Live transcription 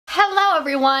Hello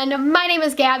everyone, my name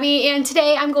is Gabby and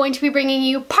today I'm going to be bringing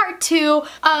you part 2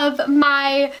 of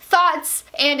my thoughts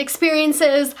and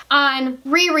experiences on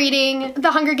rereading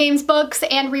the Hunger Games books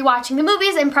and rewatching the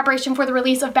movies in preparation for the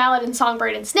release of Ballad and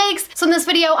Songbirds and Snakes. So in this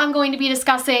video I'm going to be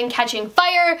discussing Catching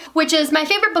Fire, which is my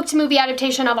favorite book to movie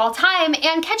adaptation of all time,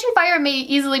 and Catching Fire may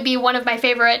easily be one of my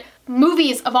favorite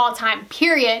movies of all time,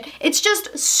 period. It's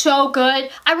just so good.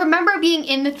 I remember being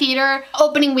in the theater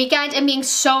opening weekend and being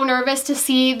so nervous to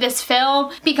see this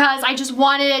film because I just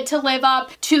wanted it to live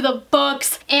up to the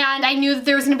books, and I knew that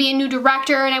there was going to be a new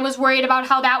director and I was worried about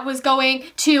how that was going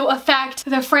to affect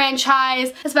the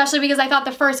franchise, especially because I thought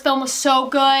the first film was so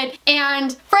good,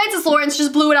 and Francis Lawrence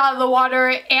just blew it out of the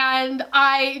water, and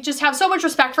I just have so much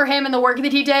respect for him and the work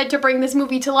that he did to bring this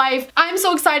movie to life. I'm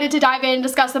so excited to dive in and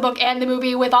discuss the book and the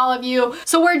movie with all of you.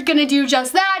 So we're gonna do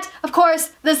just that. Of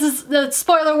course, this is the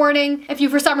spoiler warning. If you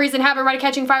for some reason haven't read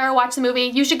Catching Fire or watched the movie,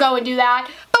 you should go and do that.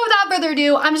 But without further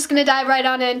ado, I'm just gonna dive right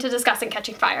on into discussing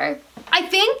Catching Fire. I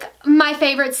think my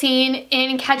favorite scene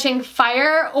in Catching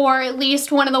Fire, or at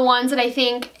least one of the ones that I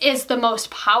think is the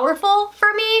most powerful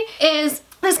for me, is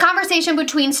this conversation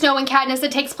between Snow and Katniss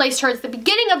that takes place towards the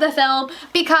beginning of the film,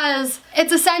 because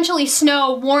it's essentially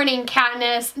Snow warning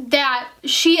Katniss that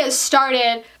she has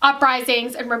started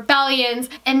uprisings and rebellions,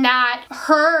 and that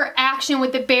her action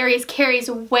with the berries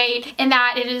carries weight, and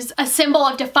that it is a symbol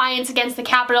of defiance against the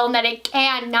Capitol and that it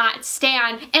cannot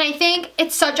stand. And I think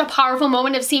it's such a powerful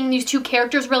moment of seeing these two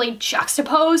characters really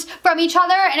juxtaposed from each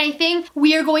other, and I think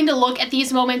we are going to look at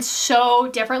these moments so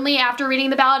differently after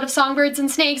reading the Ballad of Songbirds and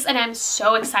Snakes, and I'm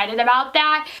so excited about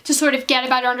that, to sort of get a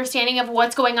better understanding of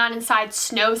what's going on inside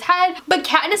Snow's head. But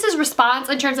Katniss's response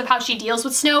in terms of how she deals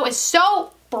with Snow is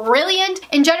so brilliant,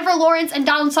 and Jennifer Lawrence and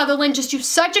Donald Sutherland just do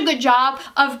such a good job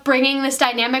of bringing this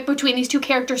dynamic between these two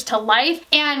characters to life.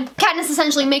 And Katniss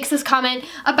essentially makes this comment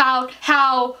about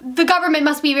how the government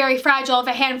must be very fragile if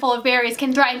a handful of berries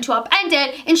can threaten to upend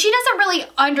it, and she doesn't really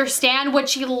understand what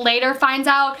she later finds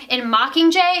out in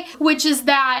Mockingjay, which is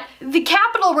that the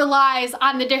Capitol relies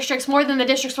on the districts more than the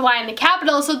districts rely on the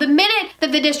Capitol. So the minute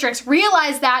that the districts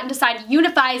realize that and decide to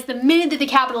unify is the minute that the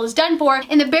Capitol is done for,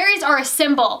 and the berries are a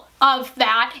symbol of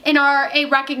that and are a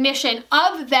recognition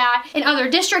of that, and other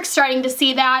districts starting to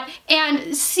see that,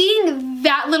 and seeing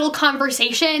that little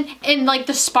conversation and like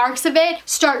the sparks of it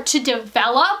start to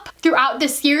develop throughout the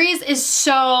series is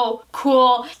so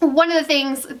cool. One of the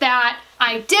things that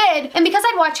I did, and because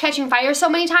I'd watched Catching Fire so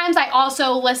many times, I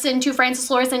also listened to Francis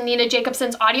Lawrence and Nina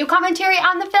Jacobson's audio commentary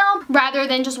on the film rather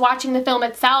than just watching the film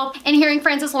itself, and hearing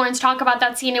Francis Lawrence talk about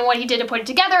that scene and what he did to put it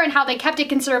together and how they kept it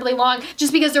considerably long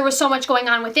just because there was so much going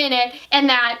on within it, and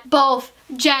that both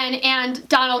Jen and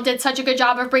Donald did such a good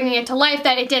job of bringing it to life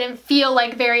that it didn't feel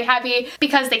like very heavy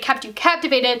because they kept you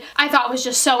captivated, I thought was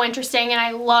just so interesting, and I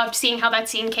loved seeing how that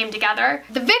scene came together.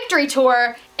 The Victory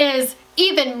Tour is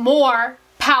even more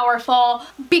powerful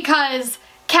because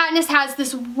Katniss has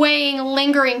this weighing,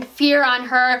 lingering fear on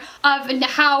her of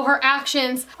how her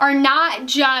actions are not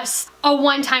just a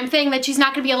one-time thing, that she's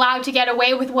not going to be allowed to get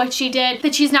away with what she did,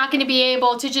 that she's not going to be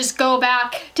able to just go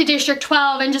back to District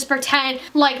 12 and just pretend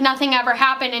like nothing ever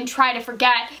happened and try to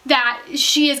forget, that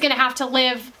she is going to have to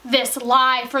live this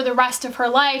lie for the rest of her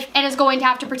life, and is going to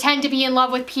have to pretend to be in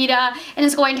love with Peeta, and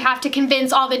is going to have to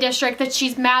convince all the district that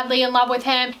she's madly in love with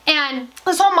him. And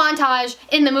this whole montage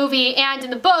in the movie and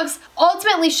in the books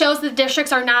ultimately shows that the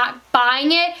districts are not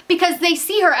buying it because they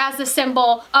see her as the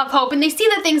symbol of hope, and they see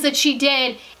the things that she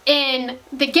did in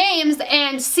the games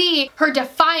and see her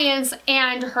defiance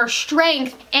and her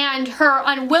strength and her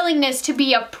unwillingness to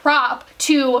be a prop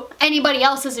to anybody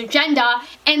else's agenda.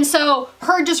 And so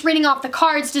her just reading off the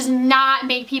cards does not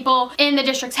make people in the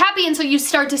districts happy, and so you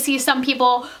start to see some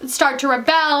people start to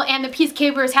rebel and the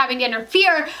peacekeepers having to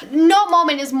interfere. No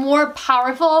moment is more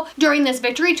powerful during this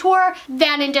Victory Tour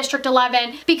than in District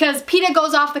 11, because Peeta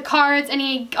goes off the cards and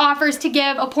he offers to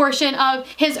give a portion of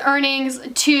his earnings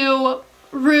to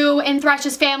Rue and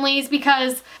Thresh's families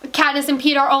because Katniss and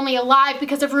Peeta are only alive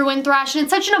because of Rue and Thresh, and it's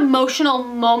such an emotional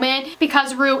moment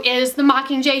because Rue is the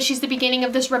Mockingjay, she's the beginning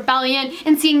of this rebellion,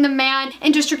 and seeing the man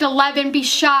in District 11 be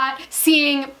shot,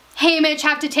 seeing Haymitch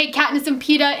have to take Katniss and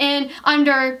Peeta in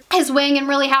under his wing and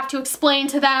really have to explain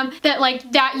to them that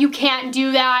like that you can't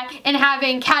do that, and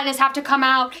having Katniss have to come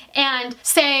out and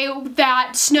say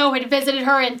that Snow had visited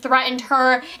her and threatened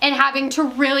her, and having to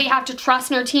really have to trust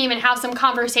in her team and have some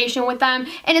conversation with them.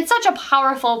 And it's such a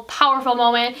powerful, powerful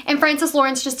moment, and Francis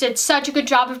Lawrence just did such a good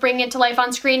job of bringing it to life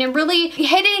on screen and really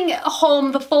hitting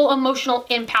home the full emotional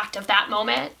impact of that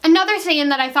moment. Another scene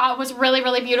that I thought was really,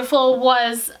 really beautiful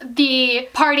was the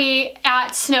party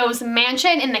at Snow's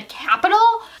mansion in the Capitol.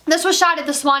 This was shot at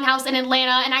the Swan House in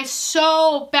Atlanta, and I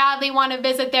so badly want to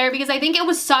visit there because I think it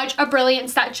was such a brilliant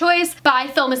set choice by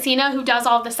Phil Messina, who does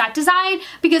all of the set design,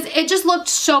 because it just looked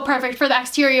so perfect for the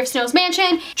exterior of Snow's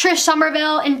mansion. Trish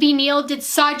Somerville and V. Neal did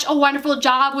such a wonderful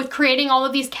job with creating all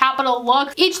of these Capitol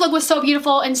looks. Each look was so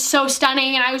beautiful and so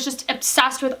stunning, and I was just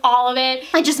obsessed with all of it.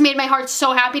 It just made my heart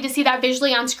so happy to see that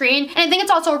visually on screen. And I think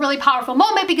it's also a really powerful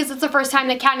moment because it's the first time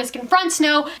that Katniss confronts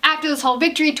Snow after this whole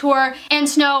victory tour, and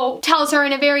Snow tells her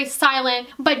in a very silent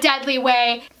but deadly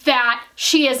way that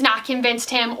she has not convinced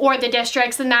him or the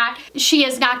districts, and that she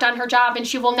has not done her job and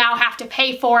she will now have to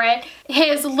pay for it.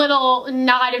 His little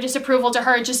nod of disapproval to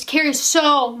her just carries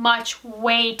so much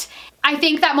weight. I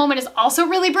think that moment is also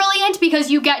really brilliant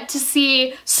because you get to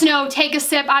see Snow take a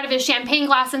sip out of his champagne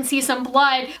glass and see some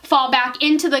blood fall back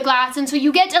into the glass, and so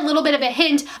you get a little bit of a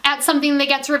hint at something that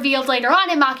gets revealed later on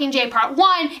in Mockingjay Part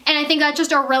 1, and I think that's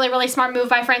just a really, really smart move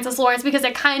by Francis Lawrence because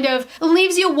it kind of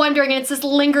leaves you wondering, and it's this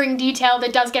lingering detail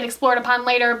that does get explored upon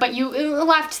later, but you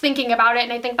left thinking about it,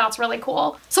 and I think that's really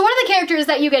cool. So one of the characters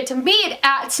that you get to meet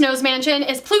at Snow's mansion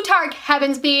is Plutarch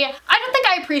Heavensbee. I don't think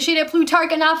I appreciated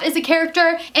Plutarch enough as a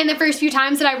character in the first few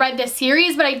times that I read this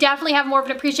series, but I definitely have more of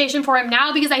an appreciation for him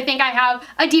now because I think I have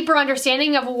a deeper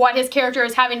understanding of what his character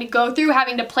is having to go through,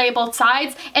 having to play both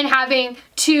sides and having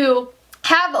to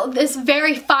have this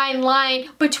very fine line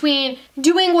between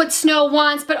doing what Snow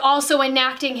wants but also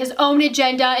enacting his own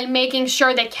agenda and making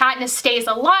sure that Katniss stays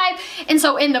alive. And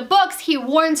so in the books, he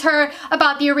warns her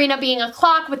about the arena being a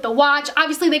clock with the watch.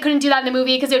 Obviously they couldn't do that in the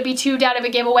movie because it would be too dead of a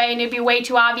giveaway and it'd be way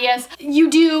too obvious. You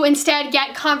do instead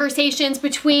get conversations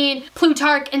between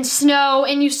Plutarch and Snow,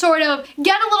 and you sort of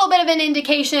get a little bit of an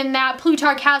indication that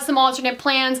Plutarch has some alternate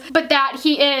plans, but that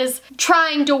he is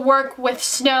trying to work with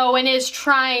Snow and is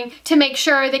trying to make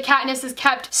sure that Katniss is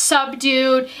kept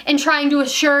subdued and trying to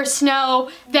assure Snow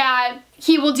that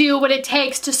he will do what it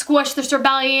takes to squish this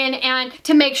rebellion and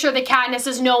to make sure that Katniss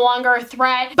is no longer a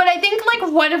threat. But I think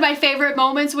like one of my favorite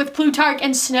moments with Plutarch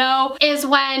and Snow is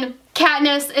when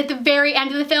Katniss, at the very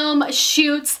end of the film,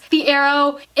 shoots the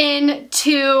arrow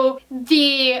into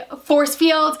the force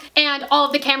field and all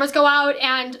of the cameras go out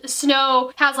and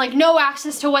Snow has like no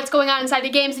access to what's going on inside the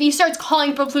games, and he starts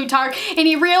calling for Plutarch and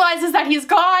he realizes that he's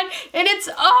gone, and it's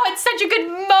such a good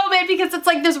moment because it's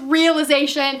like this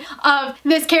realization of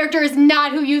this character is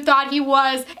not who you thought he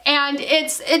was, and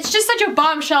it's just such a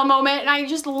bombshell moment, and I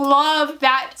just love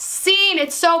that scene.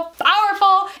 It's so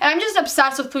powerful, and I'm just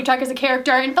obsessed with Plutarch as a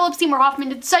character, and Philip Seymour Hoffman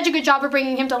did such a good job of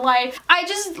bringing him to life. I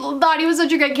just thought he was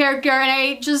such a good character, and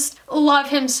I just love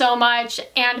him so much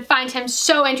and find him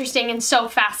so interesting and so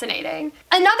fascinating.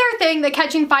 Another thing that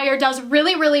Catching Fire does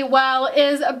really, really well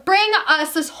is bring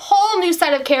us this whole new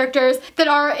set of characters that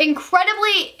are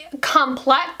incredibly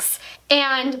complex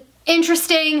and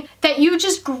interesting that you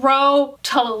just grow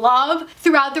to love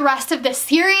throughout the rest of the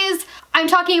series. I'm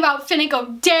talking about Finnick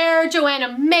Odair,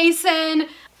 Joanna Mason,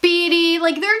 Beatty.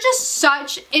 Like, they're just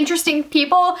such interesting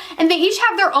people, and they each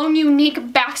have their own unique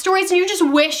backstories, and you just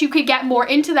wish you could get more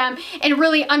into them and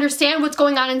really understand what's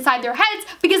going on inside their heads,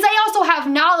 because they also have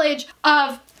knowledge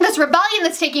of this rebellion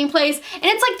that's taking place, and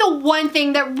it's like the one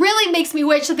thing that really makes me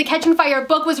wish that the Catching Fire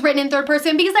book was written in third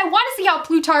person, because I want to see how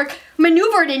Plutarch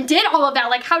maneuvered and did all of that.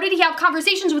 Like, how did he have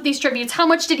conversations with these tributes? How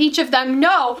much did each of them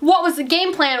know? What was the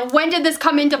game plan? When did this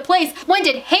come into place? When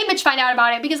did Haymitch find out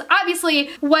about it? Because obviously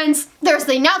once there's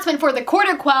the announcement for the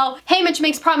Quarter Quell, Haymitch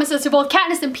makes promises to both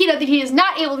Katniss and Peeta that he is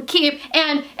not able to keep,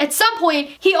 and at some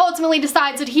point he ultimately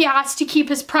decides that he has to keep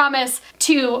his promise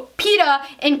to Peeta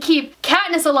and keep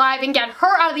Katniss alive and get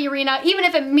her out of the arena, even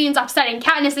if it means upsetting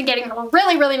Katniss and getting her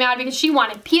really, really mad because she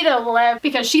wanted Peeta to live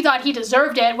because she thought he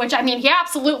deserved it, which I mean he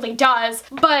absolutely does.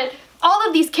 But all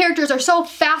of these characters are so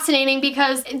fascinating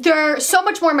because they're so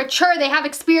much more mature. They have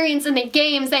experience in the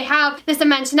games. They have this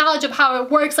immense knowledge of how it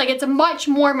works. Like, it's a much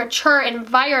more mature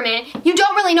environment. You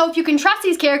don't really know if you can trust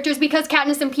these characters because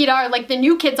Katniss and Peeta are like the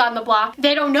new kids on the block.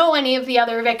 They don't know any of the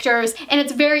other victors, and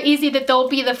it's very easy that they'll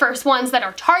be the first ones that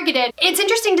are targeted. It's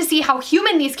interesting to see how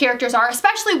human these characters are,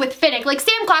 especially with Finnick. Like,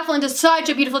 Sam Claflin does such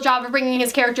a beautiful job of bringing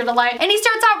his character to life, and he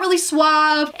starts out really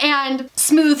suave and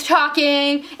smooth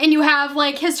talking, and you have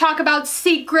like his talk about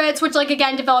secrets, which like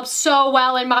again develops so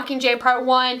well in Mockingjay Part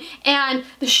 1, and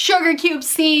the sugar cube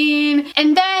scene,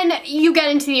 and then you get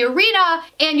into the arena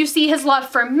and you see his love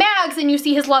for Mags and you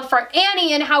see his love for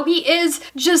Annie and how he is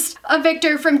just a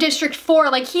victor from District 4.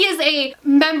 Like, he is a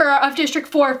member of District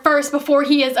 4 first before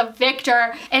he is a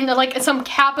victor and like some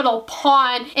capital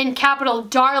pawn and capital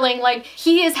darling. Like,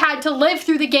 he has had to live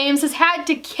through the games, has had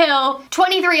to kill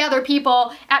 23 other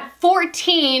people at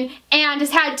 14, and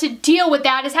has had to deal with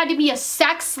that, has had to be be a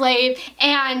sex slave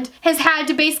and has had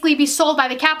to basically be sold by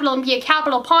the Capitol and be a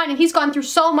Capitol pawn, and he's gone through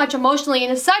so much emotionally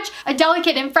and is such a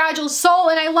delicate and fragile soul,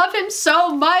 and I love him so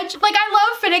much. Like, I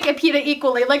love Finnick and Peeta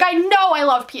equally. Like, I know I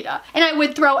love Peeta, and I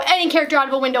would throw any character out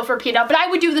of a window for Peeta, but I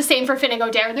would do the same for Finnick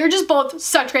Odair. They're just both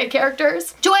such great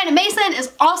characters. Joanna Mason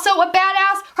is also a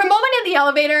badass. Her moment in the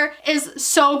elevator is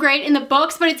so great in the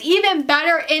books, but it's even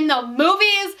better in the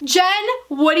movies. Jen,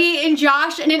 Woody, and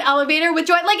Josh in an elevator with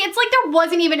Joanna, like, it's like there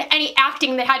wasn't even any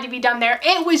acting that had to be done there.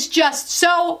 It was just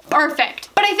so perfect.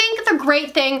 But I think the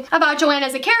great thing about Joanna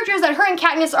as a character is that her and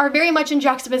Katniss are very much in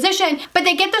juxtaposition, but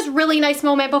they get this really nice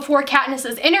moment before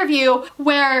Katniss's interview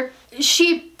where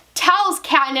she tells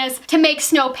Katniss to make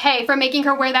Snow pay for making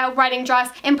her wear that wedding dress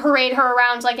and parade her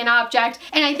around like an object.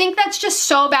 And I think that's just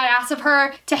so badass of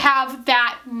her to have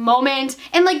that moment.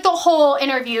 And like the whole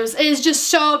interviews is just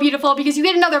so beautiful because you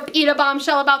get another Peeta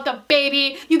bombshell about the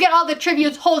baby. You get all the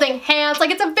tributes holding hands.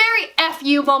 Like, it's a very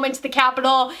FU moment to the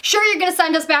Capitol. Sure, you're gonna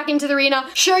send us back into the arena.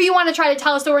 Sure, you want to try to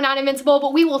tell us that we're not invincible,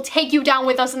 but we will take you down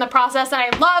with us in the process. And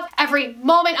I love every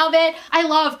moment of it. I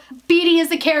love Beetee as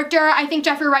the character. I think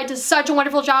Jeffrey Wright does such a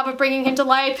wonderful job of bringing him to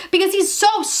life because he's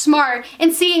so smart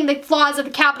in seeing the flaws of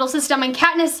the Capitol system, and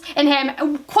Katniss and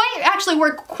him actually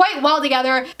work quite well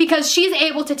together because she's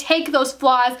able to take those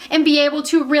flaws and be able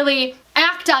to really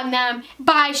act on them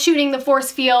by shooting the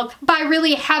force field, by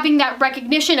really having that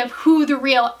recognition of who the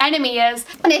real enemy is.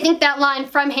 And I think that line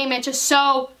from Haymitch is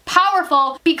so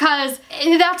powerful because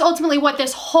that's ultimately what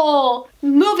this whole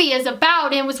movie is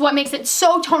about, and was what makes it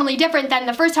so totally different than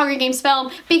the first Hunger Games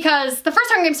film, because the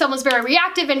first Hunger Games film was very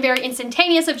reactive and very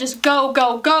instantaneous of just go,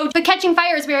 go, go. But Catching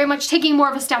Fire is very much taking more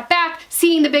of a step back,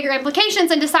 seeing the bigger implications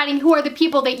and deciding who are the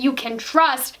people that you can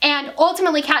trust. And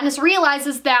ultimately Katniss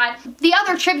realizes that the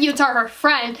other tributes are her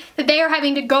friend, that they are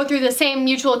having to go through the same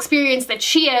mutual experience that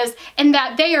she is, and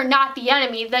that they are not the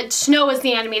enemy, that Snow is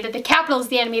the enemy, that the Capitol is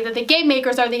the enemy, that the Game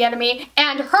Makers are the enemy.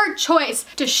 And her choice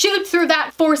to shoot through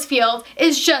that force field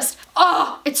is just,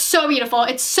 oh, it's so beautiful.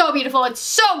 It's so beautiful. It's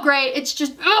so great. It's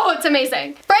just, oh, it's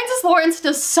amazing. Francis Lawrence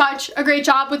does such a great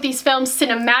job with these films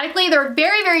cinematically. They're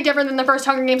very, very different than the first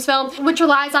Hunger Games film, which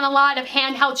relies on a lot of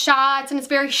handheld shots and it's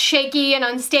very shaky and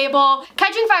unstable.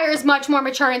 Catching Fire is much more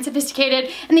mature and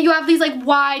sophisticated, and then you have these like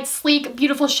wide, sleek,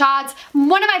 beautiful shots.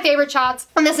 One of my favorite shots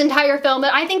in this entire film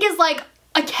that I think is like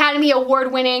Academy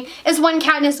Award winning is when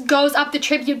Katniss goes up the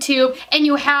tribute tube and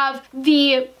you have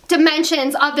the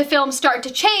dimensions of the film start to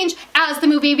change as the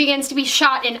movie begins to be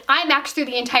shot in IMAX through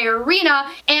the entire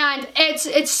arena, and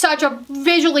it's such a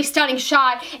visually stunning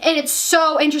shot, and it's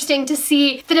so interesting to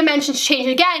see the dimensions change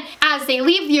again as they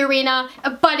leave the arena,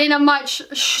 but in a much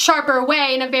sharper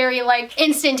way, in a very like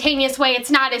instantaneous way.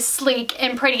 It's not as sleek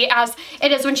and pretty as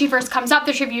it is when she first comes up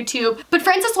the tribute tube. But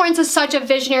Francis Lawrence is such a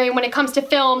visionary when it comes to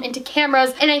film and to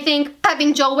cameras, and I think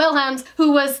having Joe Wilhelms,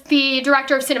 who was the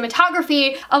director of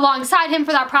cinematography, alongside him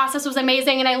for that process was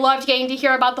amazing, and I loved getting to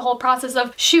hear about the whole process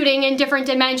of shooting in different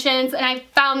dimensions, and I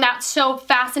found that so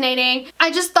fascinating.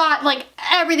 I just thought like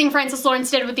everything Francis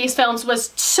Lawrence did with these films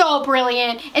was so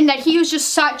brilliant, and that he was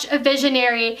just such a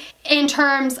visionary in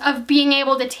terms of being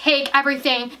able to take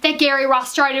everything that Gary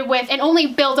Ross started with and only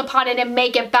build upon it and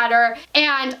make it better.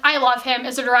 And I love him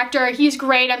as a director. He's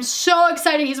great. I'm so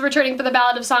excited he's returning for the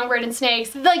Ballad of Songbirds and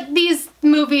Snakes. Like, these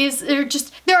movies are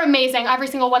just, they're amazing, every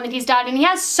single one that he's done, and he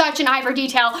has such an eye for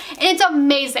detail, and it's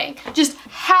amazing just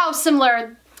how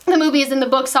similar the movies and the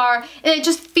books are, and it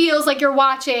just feels like you're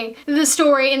watching the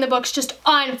story in the books just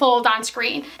unfold on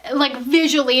screen, like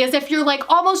visually, as if you're like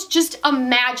almost just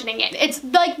imagining it. It's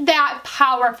like that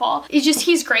powerful. It's just,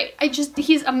 he's great.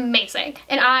 He's amazing,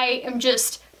 and I am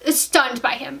just stunned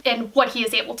by him and what he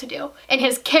is able to do and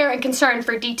his care and concern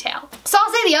for detail. So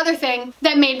I'll say the other thing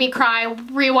that made me cry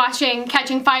rewatching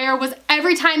Catching Fire was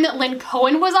every time that Lynn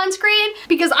Cohen was on screen,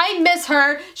 because I miss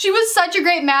her. She was such a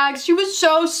great Mags. She was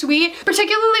so sweet.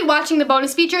 Particularly watching the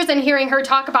bonus features and hearing her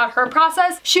talk about her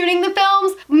process shooting the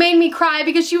films made me cry,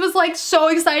 because she was like so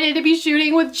excited to be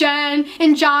shooting with Jen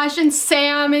and Josh and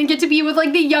Sam and get to be with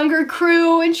like the younger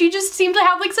crew, and she just seemed to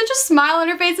have like such a smile on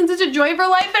her face and such a joy for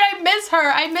life, and I miss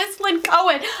her. I miss Lynn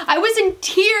Cohen. I was in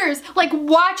tears like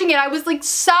watching it. I was like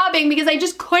sobbing because I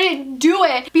just couldn't do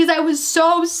it, because I was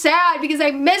so sad, because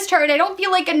I missed her, and I don't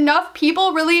feel like enough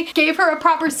people really gave her a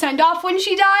proper send-off when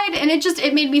she died, and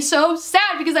it made me so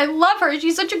sad because I love her.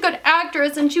 She's such a good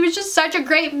actress, and she was just such a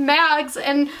great Mags,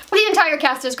 and the entire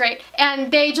cast is great,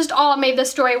 and they just all made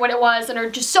this story what it was and are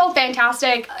just so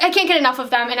fantastic. I can't get enough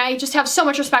of them, and I just have so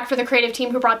much respect for the creative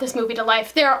team who brought this movie to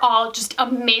life. They're all just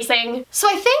amazing. So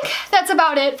I think that's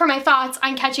about it for my thoughts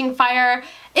on Catching Fire.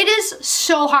 It is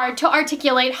so hard to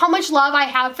articulate how much love I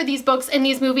have for these books and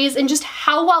these movies and just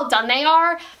how well done they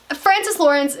are. Francis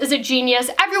Lawrence is a genius.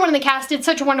 Everyone in the cast did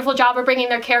such a wonderful job of bringing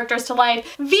their characters to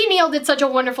life. V. Neal did such a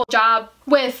wonderful job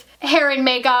with hair and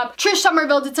makeup. Trish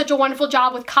Somerville did such a wonderful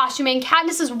job with costuming.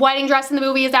 Katniss's wedding dress in the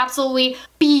movie is absolutely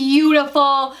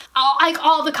beautiful. Like,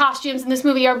 all the costumes in this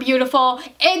movie are beautiful.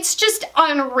 It's just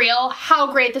unreal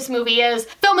how great this movie is.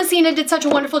 Phil Messina did such a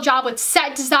wonderful job with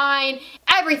set design.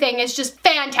 Everything is just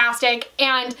fantastic,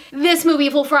 and this movie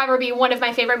will forever be one of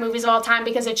my favorite movies of all time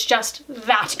because it's just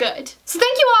that good. So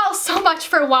thank you all so much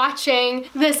for watching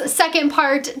this second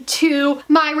part to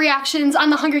my reactions on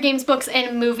the Hunger Games books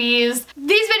and movies.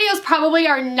 These videos probably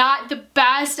are not the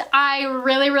best. I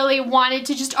really wanted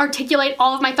to just articulate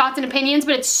all of my thoughts and opinions,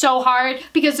 but it's so hard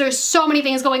because there's so many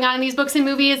things going on in these books and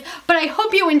movies. But I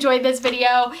hope you enjoyed this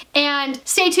video, and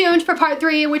stay tuned for part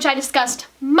 3, in which I discussed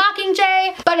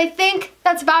Mockingjay. But I think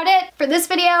that's about it for this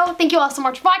video. Thank you all so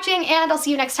much for watching, and I'll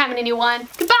see you next time in a new one.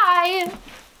 Goodbye!